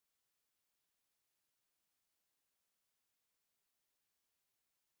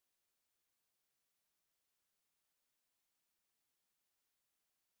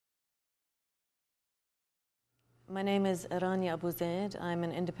My name is Rania Abouzeid. I'm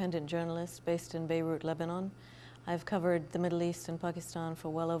an independent journalist based in Beirut, Lebanon. I've covered the Middle East and Pakistan for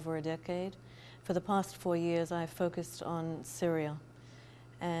well over a decade. For the past 4 years, I've focused on Syria.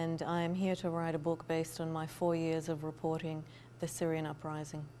 And I am here to write a book based on my 4 years of reporting the Syrian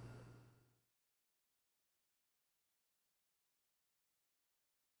uprising.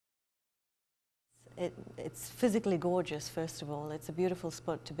 It's physically gorgeous, first of all. It's a beautiful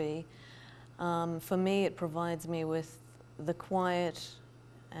spot to be. For me, it provides me with the quiet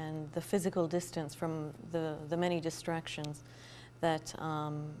and the physical distance from the many distractions that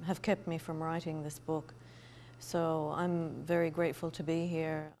have kept me from writing this book. So I'm very grateful to be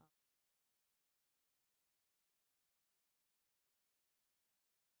here.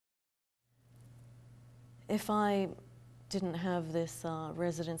 If I didn't have this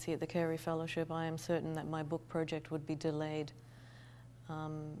residency at the Carey Fellowship, I am certain that my book project would be delayed.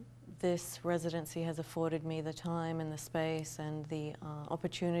 This residency has afforded me the time and the space and the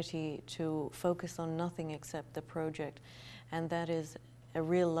opportunity to focus on nothing except the project, and that is a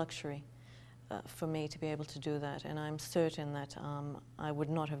real luxury for me to be able to do that. And I'm certain that I would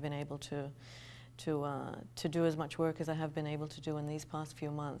not have been able to do as much work as I have been able to do in these past few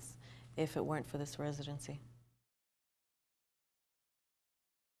months if it weren't for this residency.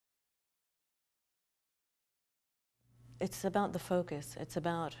 It's about the focus. It's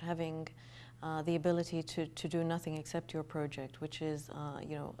about having the ability to do nothing except your project, which is,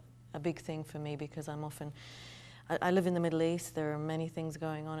 you know, a big thing for me because I live in the Middle East. There are many things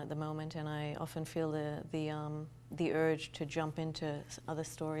going on at the moment, and I often feel the urge to jump into other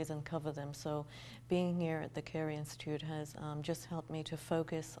stories and cover them. So being here at the Carey Institute has just helped me to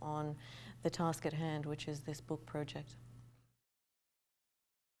focus on the task at hand, which is this book project.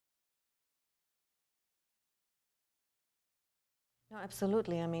 No,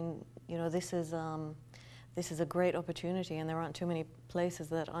 absolutely. I mean, you know, this is a great opportunity, and there aren't too many places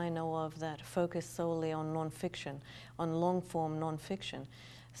that I know of that focus solely on nonfiction, on long-form nonfiction.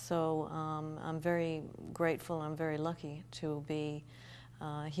 So I'm very grateful. I'm very lucky to be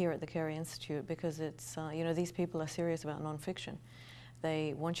here at the Carey Institute because it's, you know, these people are serious about nonfiction.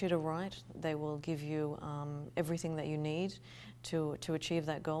 They want you to write. They will give you everything that you need to achieve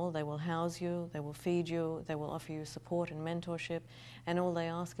that goal. They will house you. They will feed you. They will offer you support and mentorship. And all they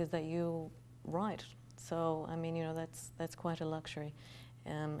ask is that you write. So, I mean, you know, that's quite a luxury,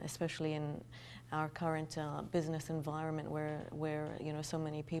 especially in our current business environment where, you know, so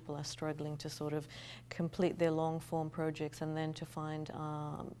many people are struggling to sort of complete their long-form projects and then to find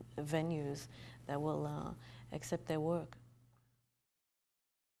venues that will accept their work.